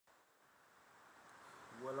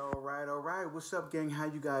All right. What's up, gang? How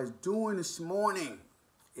you guys doing this morning?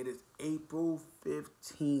 It is April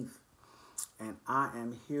 15th, and I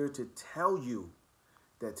am here to tell you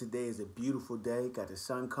that today is a beautiful day. Got the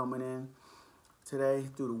sun coming in today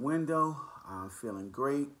through the window. I'm feeling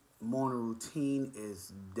great. Morning routine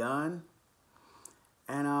is done.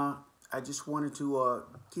 And I just wanted to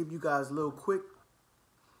give you guys a little quick,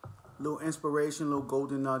 little inspiration, little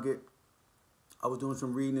golden nugget. I was doing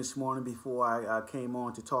some reading this morning before I came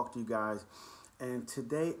on to talk to you guys. And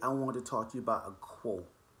today I want to talk to you about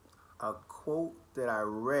a quote that I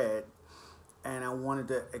read, and I wanted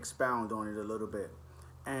to expound on it a little bit.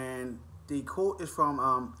 And the quote is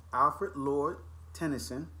from Alfred Lord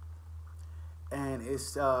Tennyson, and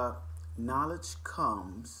it's knowledge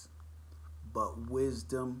comes, but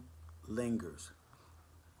wisdom lingers.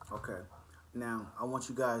 Okay, now I want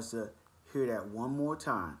you guys to hear that one more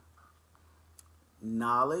time.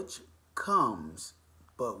 Knowledge comes,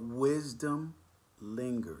 but wisdom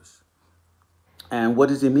lingers. And what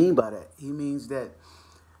does he mean by that? He means that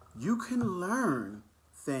you can learn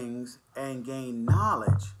things and gain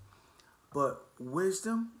knowledge, but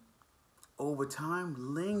wisdom over time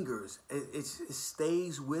lingers. It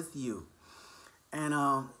stays with you. And,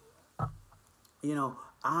 I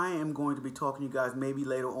am going to be talking to you guys maybe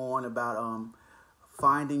later on about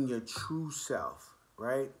finding your true self,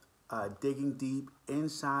 right? Digging deep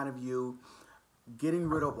inside of you, getting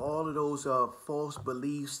rid of all of those false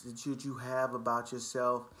beliefs that you have about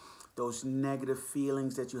yourself, those negative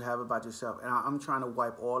feelings that you have about yourself. And I'm trying to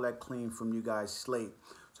wipe all that clean from you guys' slate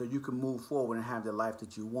so you can move forward and have the life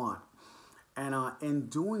that you want. And in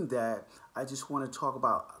doing that, I just want to talk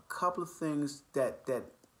about a couple of things that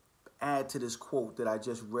add to this quote that I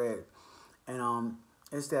just read. And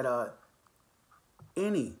it's that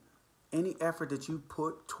any effort that you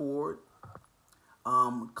put toward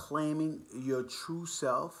claiming your true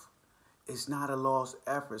self is not a lost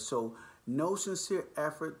effort. So no sincere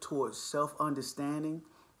effort towards self-understanding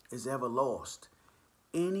is ever lost.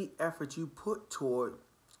 Any effort you put toward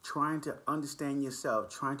trying to understand yourself,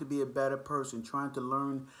 trying to be a better person, trying to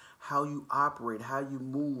learn how you operate, how you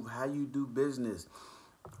move, how you do business,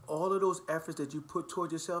 all of those efforts that you put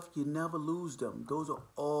toward yourself, you never lose them. Those are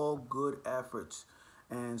all good efforts.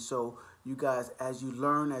 And so you guys, as you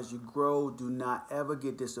learn, as you grow, do not ever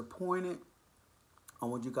get disappointed. I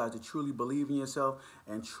want you guys to truly believe in yourself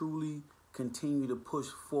and truly continue to push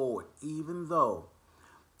forward, even though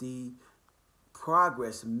the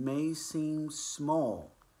progress may seem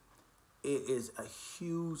small. It is a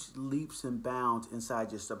huge leaps and bounds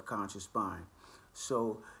inside your subconscious mind.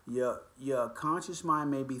 So your conscious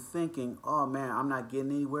mind may be thinking, "Oh man, I'm not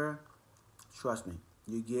getting anywhere." Trust me,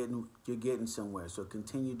 you're getting somewhere. So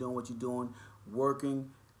continue doing what you're doing,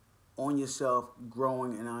 working on yourself,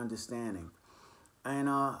 growing and understanding. And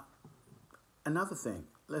another thing,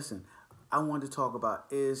 listen, I want to talk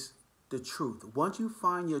about is the truth. Once you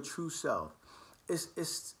find your true self,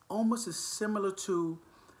 it's almost as similar to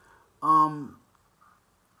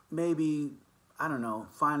maybe, I don't know,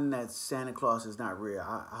 finding that Santa Claus is not real.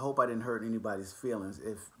 I hope I didn't hurt anybody's feelings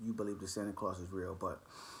if you believe that Santa Claus is real. But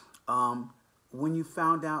when you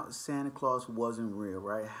found out Santa Claus wasn't real,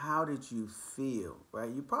 right, how did you feel, right?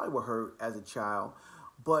 You probably were hurt as a child,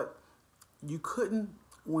 but you couldn't,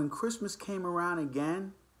 when Christmas came around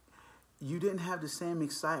again, you didn't have the same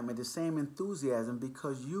excitement, the same enthusiasm,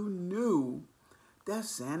 because you knew that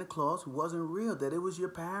Santa Claus wasn't real, that it was your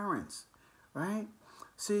parents, right?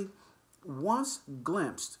 See, once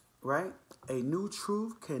glimpsed, right, a new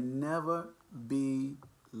truth can never be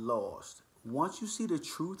lost. Once you see the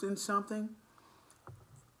truth in something,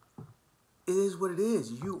 it is what it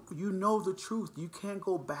is. You know the truth. You can't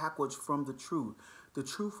go backwards from the truth. The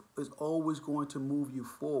truth is always going to move you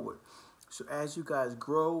forward. So as you guys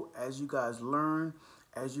grow, as you guys learn,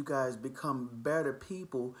 as you guys become better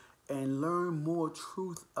people and learn more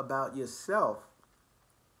truth about yourself,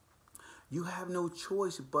 you have no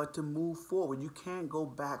choice but to move forward. You can't go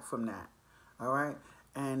back from that, all right?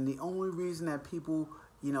 And the only reason that people,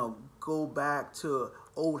 go back to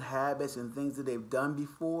old habits and things that they've done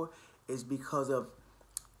before is because of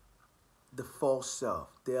the false self.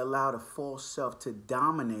 They allow the false self to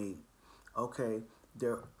dominate, okay,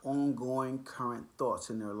 their ongoing current thoughts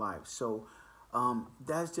in their life. So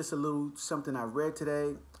that's just a little something I read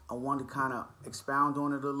today. I want to kind of expound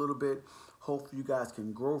on it a little bit. Hopefully you guys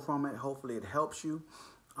can grow from it. Hopefully it helps you.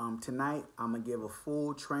 Tonight, I'm going to give a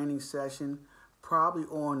full training session, probably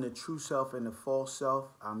on the true self and the false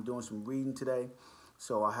self. I'm doing some reading today,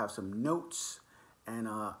 so I have some notes, and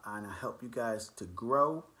I help you guys to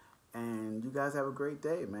grow. And you guys have a great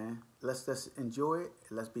day, man. Let's enjoy it.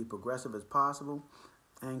 Let's be progressive as possible.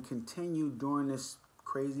 and continue during this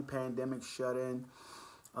crazy pandemic shut-in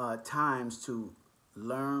times to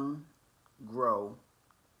learn, grow,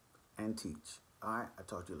 and teach. All right, I'll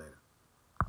talk to you later.